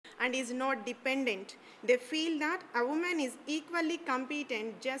and is not dependent. They feel that a woman is equally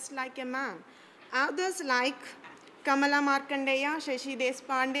competent just like a man. Others like Kamala Markandeya, Shashi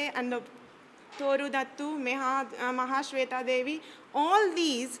Deshpande, and Toru Dattu, Mahashweta Devi, all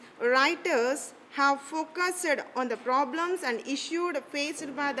these writers have focused on the problems and issues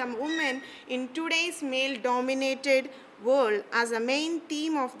faced by the women in today's male-dominated world as a main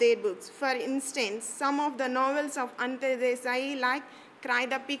theme of their books. For instance, some of the novels of Anita Desai like Cry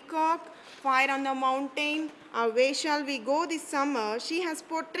the Peacock, Fire on the Mountain, Where Shall We Go This Summer, she has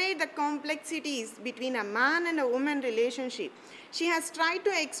portrayed the complexities between a man and a woman relationship. She has tried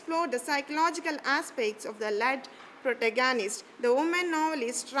to explore the psychological aspects of the lead protagonist. The woman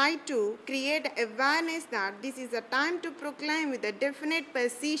novelist tried to create awareness that this is a time to proclaim with a definite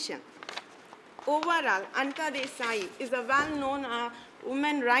precision. Overall, Anita Desai is a well-known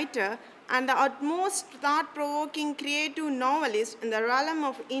woman writer and the utmost thought-provoking creative novelist in the realm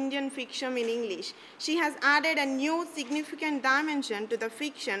of Indian fiction in English. She has added a new significant dimension to the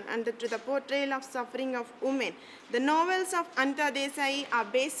fiction and to the portrayal of suffering of women. The novels of Anita Desai are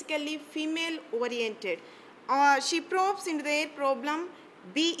basically female-oriented. She probes into their problem,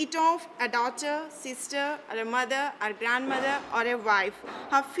 be it of a daughter, sister, or a mother, or grandmother, or a wife.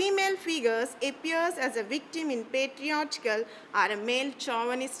 Her female figures appears as a victim in patriarchal or a male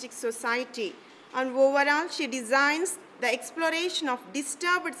chauvinistic society. And overall, she designs the exploration of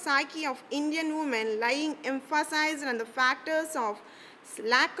disturbed psyche of Indian women, laying emphasis on the factors of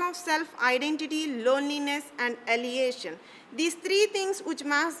lack of self-identity, loneliness, and alienation. These three things which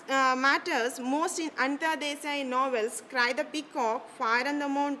matters most in Anita Desai novels, Cry the Peacock, Fire on the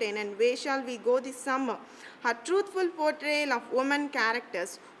Mountain, and Where Shall We Go This Summer, her truthful portrayal of women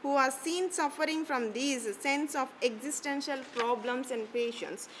characters who are seen suffering from these sense of existential problems and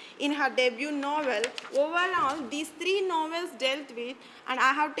patience. In her debut novel, overall, these three novels dealt with, and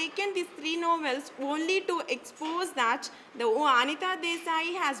I have taken these three novels only to expose that the Anita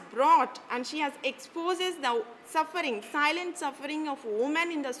Desai has brought, and she has exposes the suffering, silent suffering of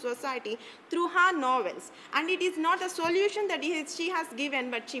women in the society through her novels. And it is not a solution that she has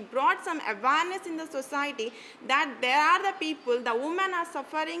given, but she brought some awareness in the society that there are the people, the women are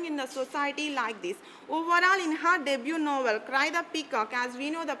suffering in the society like this. Overall, in her debut novel, Cry the Peacock, as we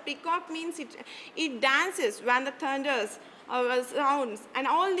know, the peacock means it dances when the thunders sounds and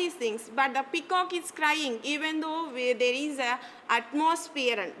all these things, but the peacock is crying even though there is a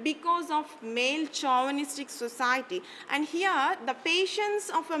atmosphere because of male chauvinistic society. And here the patience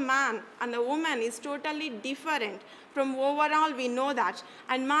of a man and a woman is totally different from overall we know that.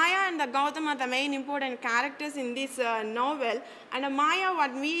 And Maya and the Gautam are the main important characters in this novel. And Maya,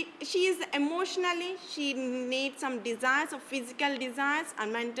 she is emotionally, she needs some desires of physical desires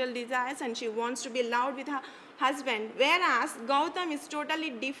and mental desires, and she wants to be loved with her husband, whereas Gautam is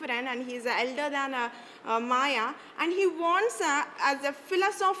totally different and he is elder than Maya, and he wants as a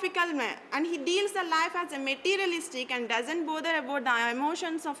philosophical man, and he deals the life as a materialistic and doesn't bother about the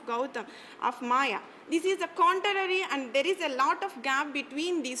emotions of Gautam, of Maya. This is a contrary, and there is a lot of gap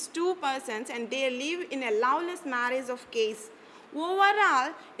between these two persons, and they live in a loveless marriage of case.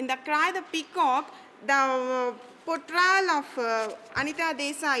 Overall, in the Cry the Peacock, the portrayal of Anita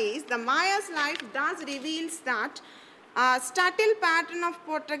Desai is the Maya's life thus reveals that subtle pattern of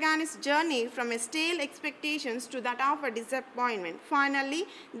protagonist's journey from a stale expectations to that of a disappointment. Finally,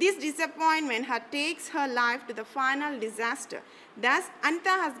 this disappointment takes her life to the final disaster. Thus, Anita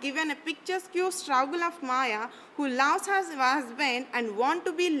has given a picturesque struggle of Maya, who loves her husband and wants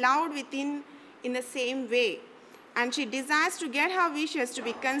to be loved within in the same way. And she desires to get her wishes to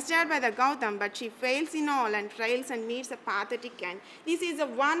be considered by the Gautam, but she fails in all and fails and meets a pathetic end. This is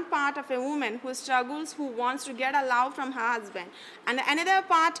one part of a woman who struggles, who wants to get a love from her husband. And another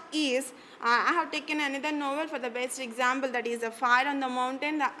part is, I have taken another novel for the best example, that is A Fire on the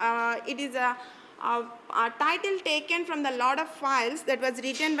Mountain. It is a title taken from the Lord of Files that was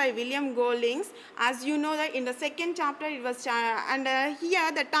written by William Goldings. As you know, that in the second chapter it was,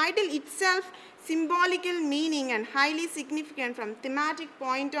 here the title itself symbolical meaning and highly significant from thematic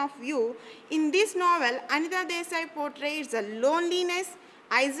point of view. In this novel, Anita Desai portrays the loneliness,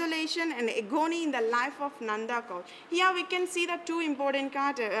 isolation, and agony in the life of Nanda Kaur. Here we can see the two important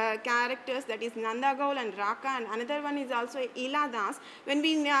characters, that is Nanda Kaur and Raka, and another one is also Ila Das. When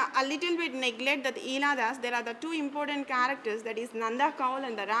we a little bit neglect that Ila Das, there are the two important characters, that is Nanda Kaur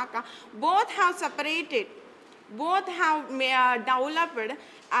and the Raka. Both have separated, both have developed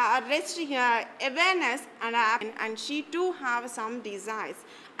awareness, and she too have some desires.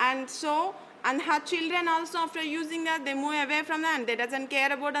 And so And her children also, after using that, they move away from that and they doesn't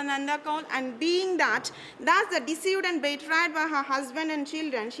care about Nanda Kaul. And being that, thus the deceived and betrayed by her husband and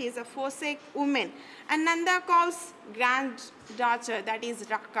children, she is a forsake woman. And Nanda Kaul's granddaughter, that is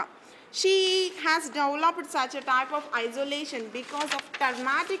Raka, she has developed such a type of isolation because of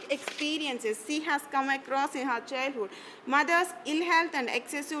traumatic experiences she has come across in her childhood. Mother's ill health and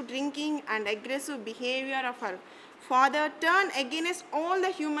excessive drinking and aggressive behavior of her father turn against all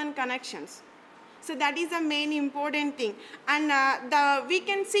the human connections. So that is the main important thing. And we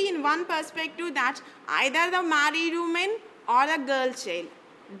can see in one perspective that either the married woman or the girl child,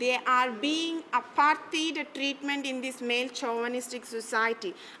 they are being apartheid treatment in this male chauvinistic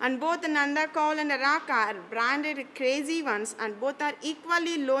society. And both Nanda Kaul and Raka are branded crazy ones, and both are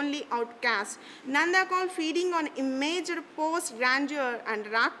equally lonely outcasts. Nanda Kaul feeding on imaged post-grandeur, and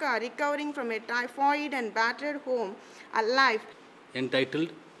Raka recovering from a typhoid and battered home alive.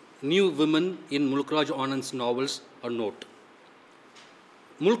 Entitled New Women in Mulkraj Anand's novels a note.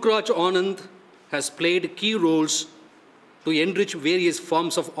 Mulkraj Anand has played key roles to enrich various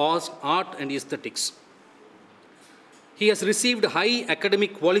forms of art and aesthetics. He has received high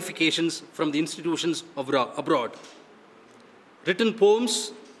academic qualifications from the institutions abroad. Written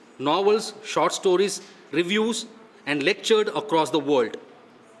poems, novels, short stories, reviews, and lectured across the world.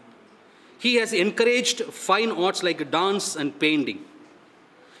 He has encouraged fine arts like dance and painting.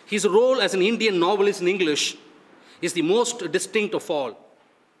 His role as an Indian novelist in English is the most distinct of all.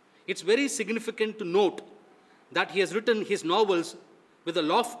 It's very significant to note that he has written his novels with a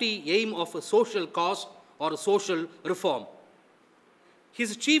lofty aim of a social cause or a social reform.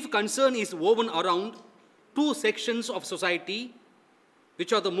 His chief concern is woven around two sections of society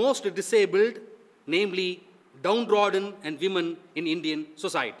which are the most disabled, namely downtrodden and women in Indian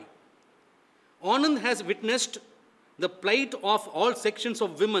society. Anand has witnessed the plight of all sections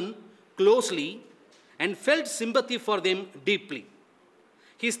of women closely and felt sympathy for them deeply.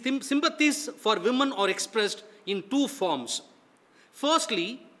 His sympathies for women are expressed in two forms.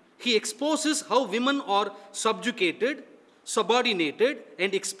 Firstly, he exposes how women are subjugated, subordinated,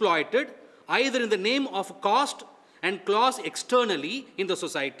 and exploited, either in the name of caste and class externally in the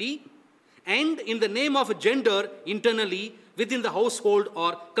society, and in the name of gender internally within the household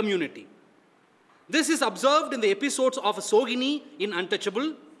or community. This is observed in the episodes of Sogini in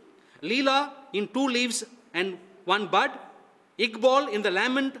Untouchable, Leela in Two Leaves and One Bud, Iqbal in The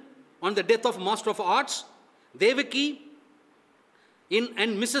Lament on the Death of Master of Arts, Devaki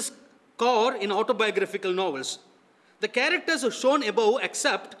and Mrs. Kaur in autobiographical novels. The characters shown above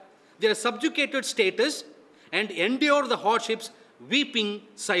accept their subjugated status and endure the hardships weeping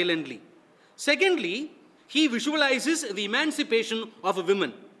silently. Secondly, he visualizes the emancipation of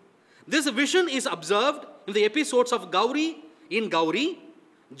women. This vision is observed in the episodes of Gauri in Gauri,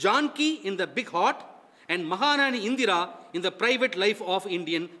 Janki in The Big Heart, and Maharani Indira in The Private Life of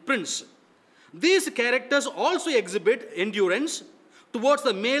Indian Prince. These characters also exhibit endurance towards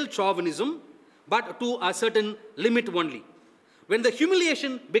the male chauvinism, but to a certain limit only. When the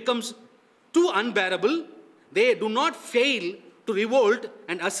humiliation becomes too unbearable, they do not fail to revolt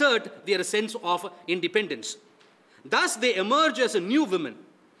and assert their sense of independence. Thus, they emerge as a new women.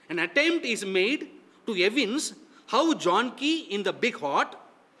 An attempt is made to evince how Janki in The Big Heart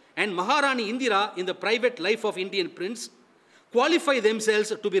and Maharani Indira in The Private Life of Indian Prince qualify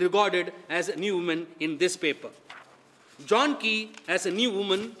themselves to be regarded as new women in this paper. Janki as a new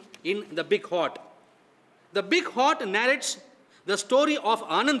woman in The Big Heart. The Big Heart narrates the story of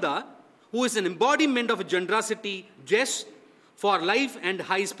Ananda, who is an embodiment of generosity, jest for life and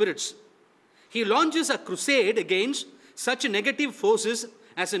high spirits. He launches a crusade against such negative forces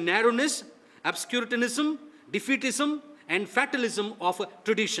as narrowness, obscurantism, defeatism, and fatalism of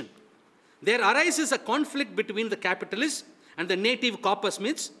tradition. There arises a conflict between the capitalists and the native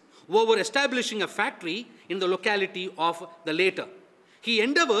coppersmiths over establishing a factory in the locality of the latter. He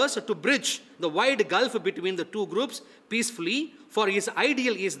endeavors to bridge the wide gulf between the two groups peacefully, for his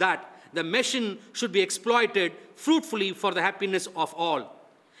ideal is that the machine should be exploited fruitfully for the happiness of all.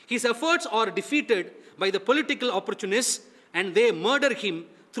 His efforts are defeated by the political opportunists, and they murder him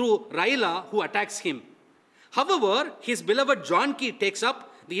through Raila, who attacks him. However, his beloved Janki takes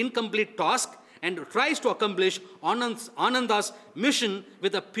up the incomplete task and tries to accomplish Ananda's mission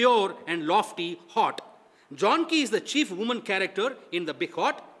with a pure and lofty heart. Janki is the chief woman character in The Big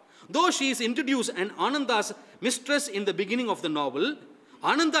Heart. Though she is introduced as Ananda's mistress in the beginning of the novel,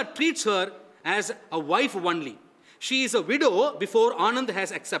 Ananda treats her as a wife only. She is a widow before Anand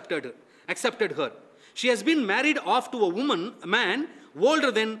has accepted her. She has been married off to a man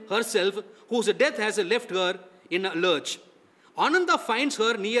older than herself, whose death has left her in a lurch. Ananda finds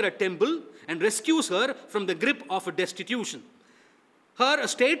her near a temple and rescues her from the grip of destitution. Her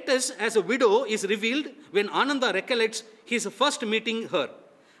status as a widow is revealed when Ananda recollects his first meeting her.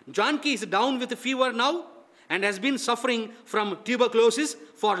 Janki is down with fever now and has been suffering from tuberculosis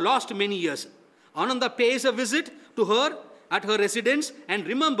for last many years. Ananda pays a visit to her at her residence and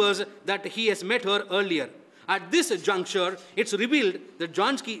remembers that he has met her earlier. At this juncture, it's revealed that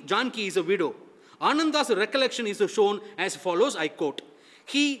Janki is a widow. Ananda's recollection is shown as follows, I quote,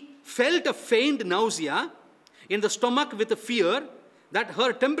 "He felt a faint nausea in the stomach with a fear that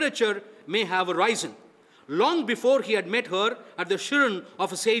her temperature may have risen. Long before he had met her at the Shiran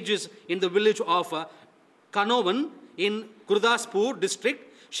of sages in the village of Kanovan in Gurdaspur district,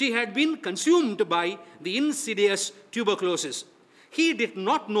 she had been consumed by the insidious tuberculosis. He did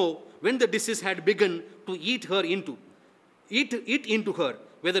not know when the disease had begun to eat into her,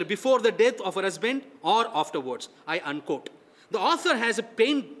 whether before the death of her husband or afterwards." I unquote. The author has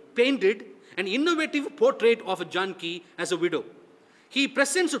painted an innovative portrait of Janki as a widow. He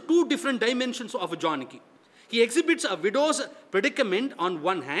presents two different dimensions of Janki. He exhibits a widow's predicament on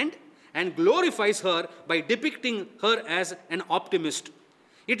one hand and glorifies her by depicting her as an optimist.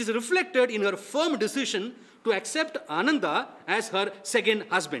 It is reflected in her firm decision to accept Ananda as her second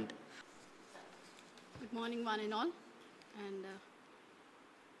husband. Good morning, one and all. And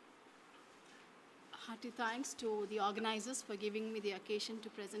hearty thanks to the organizers for giving me the occasion to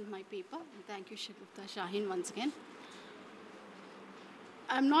present my paper. And thank you, Shagufta Shaheen, once again.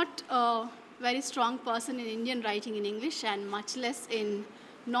 I'm not a very strong person in Indian writing in English and much less in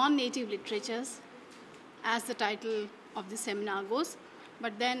non-native literatures, as the title of the seminar goes.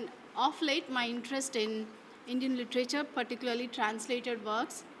 But then, of late, my interest in Indian literature, particularly translated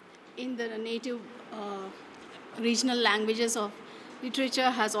works in the native regional languages of literature,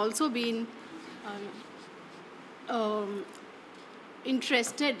 has also been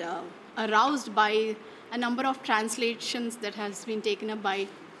aroused by a number of translations that has been taken up by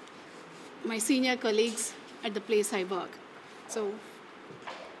my senior colleagues at the place I work. So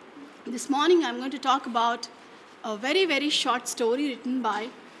this morning I'm going to talk about a very, very short story written by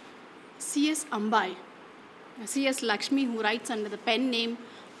C.S. Ambai, C.S. Lakshmi, who writes under the pen name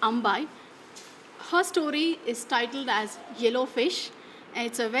Ambai. Her story is titled as Yellow Fish, and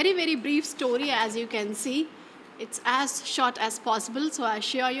it's a very, very brief story, as you can see. It's as short as possible, so I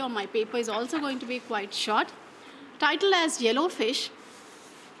assure you my paper is also going to be quite short. Titled as Yellow Fish.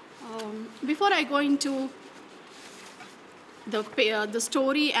 Before I go into the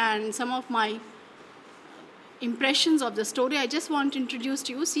story and some of my impressions of the story, I just want to introduce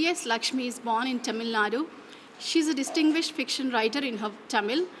to you C.S. Lakshmi is born in Tamil Nadu. She's a distinguished fiction writer in her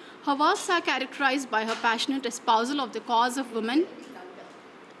Tamil. Her works are characterized by her passionate espousal of the cause of women.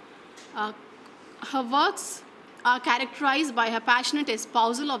 Her works are characterized by her passionate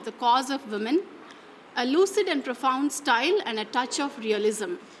espousal of the cause of women, a lucid and profound style, and a touch of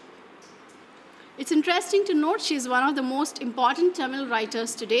realism. It's interesting to note she is one of the most important Tamil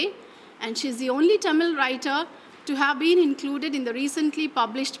writers today, and she is the only Tamil writer to have been included in the recently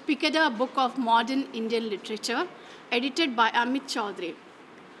published Pikada Book of Modern Indian Literature, edited by Amit Chaudhary.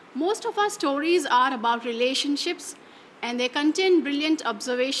 Most of our stories are about relationships, and they contain brilliant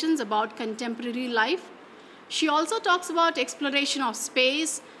observations about contemporary life. She also talks about exploration of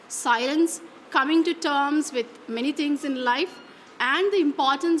space, silence, coming to terms with many things in life, and the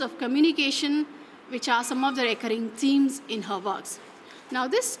importance of communication, which are some of the recurring themes in her works. Now,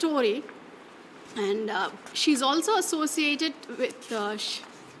 this story, and she's also associated with,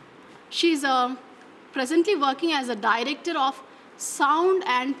 she's presently working as a director of Sound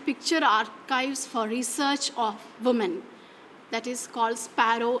and Picture Archives for Research of Women, that is called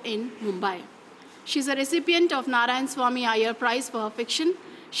Sparrow in Mumbai. She's a recipient of Narayan Swamy Iyer Prize for her fiction.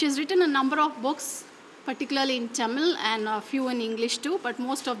 She has written a number of books, particularly in Tamil and a few in English too, but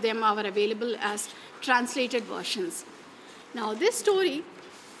most of them are available as translated versions. Now, this story,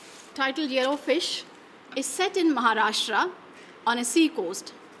 titled Yellow Fish, is set in Maharashtra on a sea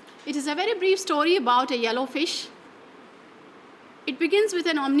coast. It is a very brief story about a yellow fish. It begins with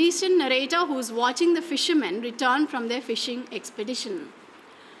an omniscient narrator who is watching the fishermen return from their fishing expedition.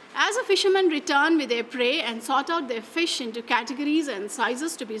 As the fishermen return with their prey and sort out their fish into categories and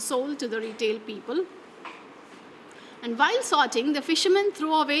sizes to be sold to the retail people, and while sorting, the fishermen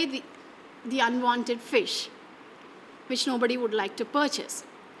throw away the unwanted fish, which nobody would like to purchase.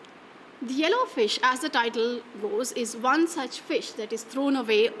 The yellow fish, as the title goes, is one such fish that is thrown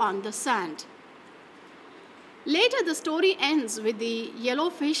away on the sand. Later, the story ends with the yellow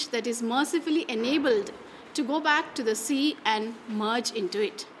fish that is mercifully enabled to go back to the sea and merge into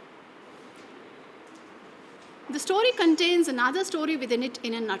it. The story contains another story within it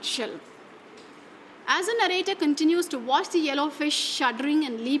in a nutshell. As the narrator continues to watch the yellow fish shuddering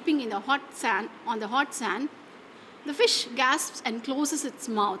and leaping in the hot sand, the fish gasps and closes its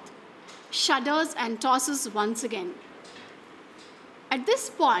mouth, shudders and tosses once again. At this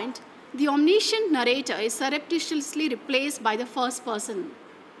point, the omniscient narrator is surreptitiously replaced by the first person.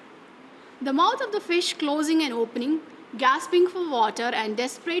 The mouth of the fish closing and opening, gasping for water and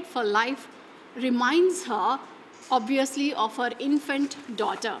desperate for life, reminds her, obviously, of her infant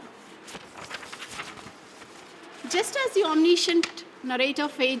daughter. Just as the omniscient narrator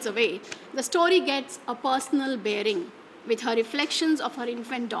fades away, the story gets a personal bearing with her reflections of her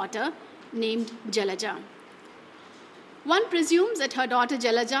infant daughter named Jalaja. One presumes that her daughter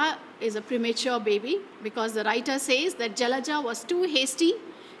Jalaja is a premature baby because the writer says that Jalaja was too hasty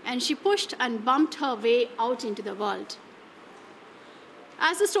and she pushed and bumped her way out into the world.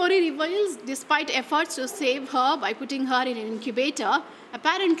 As the story reveals, despite efforts to save her by putting her in an incubator,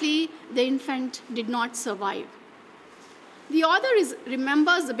 apparently the infant did not survive. The author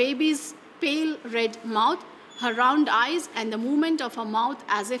remembers the baby's pale red mouth, her round eyes, and the movement of her mouth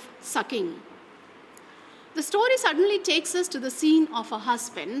as if sucking. The story suddenly takes us to the scene of her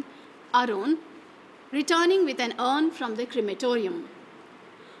husband, Arun, returning with an urn from the crematorium.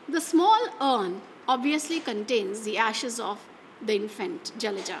 The small urn obviously contains the ashes of the infant,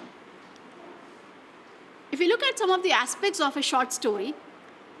 Jalaja. If you look at some of the aspects of a short story,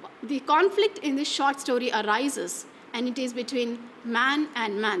 the conflict in this short story arises, and it is between man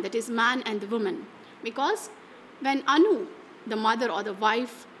and man, that is, man and the woman. Because when Anu, the mother or the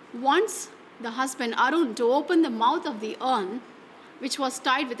wife, wants the husband Arun to open the mouth of the urn, which was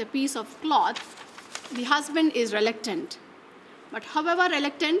tied with a piece of cloth, the husband is reluctant. But however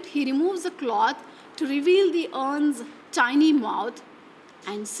reluctant, he removes the cloth to reveal the urn's tiny mouth,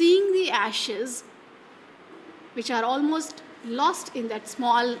 and seeing the ashes, which are almost lost in that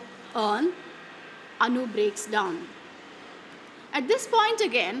small urn, Anu breaks down. At this point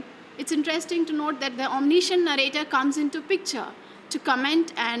again, it's interesting to note that the omniscient narrator comes into picture to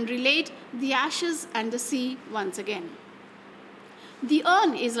comment and relate the ashes and the sea once again. The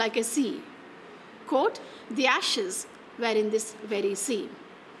urn is like a sea. Quote, "The ashes were in this very sea."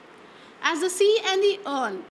 As the sea and the urn